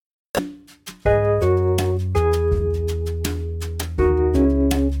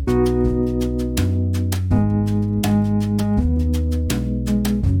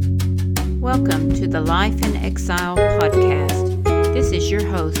Life in Exile podcast. This is your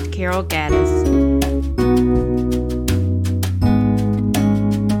host, Carol Gaddis.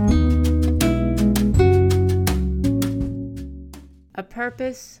 A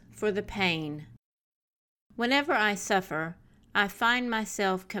purpose for the pain. Whenever I suffer, I find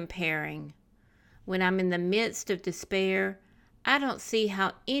myself comparing. When I'm in the midst of despair, I don't see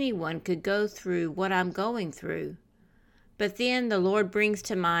how anyone could go through what I'm going through. But then the Lord brings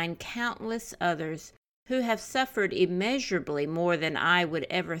to mind countless others who have suffered immeasurably more than I would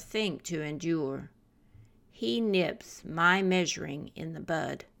ever think to endure. He nips my measuring in the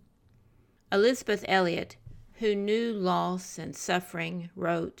bud. Elisabeth Elliot, who knew loss and suffering,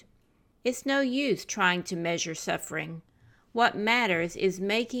 wrote, "It's no use trying to measure suffering. What matters is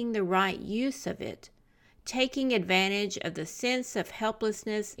making the right use of it, taking advantage of the sense of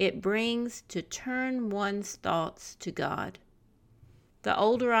helplessness it brings to turn one's thoughts to God. The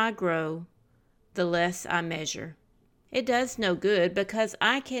older I grow, the less I measure. It does no good because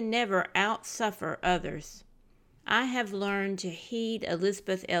I can never outsuffer others. I have learned to heed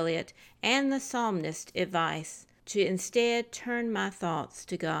Elisabeth Elliot and the psalmist's advice to instead turn my thoughts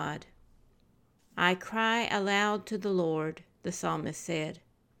to God. I cry aloud to the Lord," the psalmist said.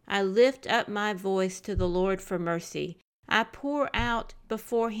 "I lift up my voice to the Lord for mercy. I pour out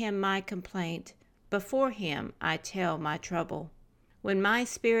before him my complaint. Before him I tell my trouble. When my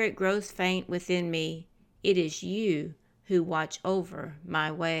spirit grows faint within me, it is you who watch over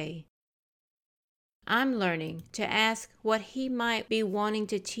my way." I'm learning to ask what he might be wanting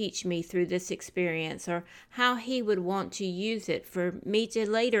to teach me through this experience, or how he would want to use it for me to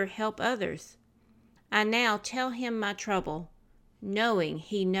later help others. I now tell him my trouble, knowing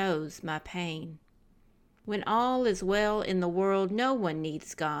he knows my pain. When all is well in the world, no one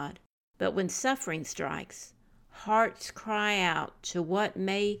needs God. But when suffering strikes, hearts cry out to what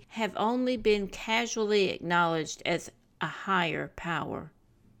may have only been casually acknowledged as a higher power.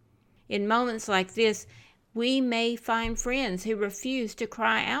 In moments like this, we may find friends who refuse to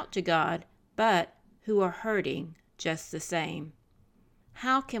cry out to God, but who are hurting just the same.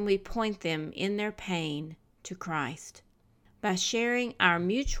 How can we point them in their pain to Christ? By sharing our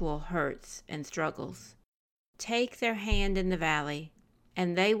mutual hurts and struggles. Take their hand in the valley,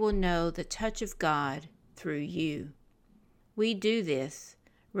 and they will know the touch of God through you. We do this,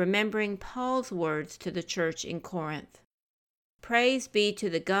 remembering Paul's words to the church in Corinth. "Praise be to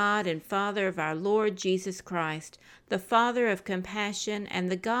the God and Father of our Lord Jesus Christ, the Father of compassion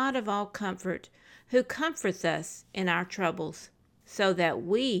and the God of all comfort, who comforts us in our troubles, so that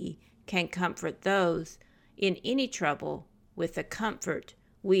we can comfort those in any trouble with the comfort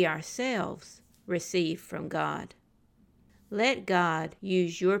we ourselves receive from God." Let God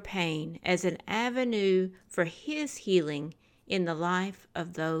use your pain as an avenue for His healing in the life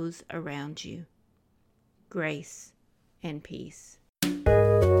of those around you. Grace and peace.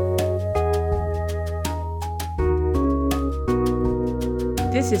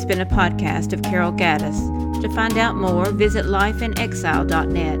 This has been a podcast of Carol Gaddis. To find out more, visit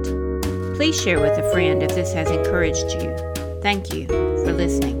lifeinexile.net. Please share with a friend if this has encouraged you. Thank you for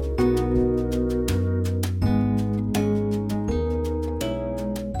listening.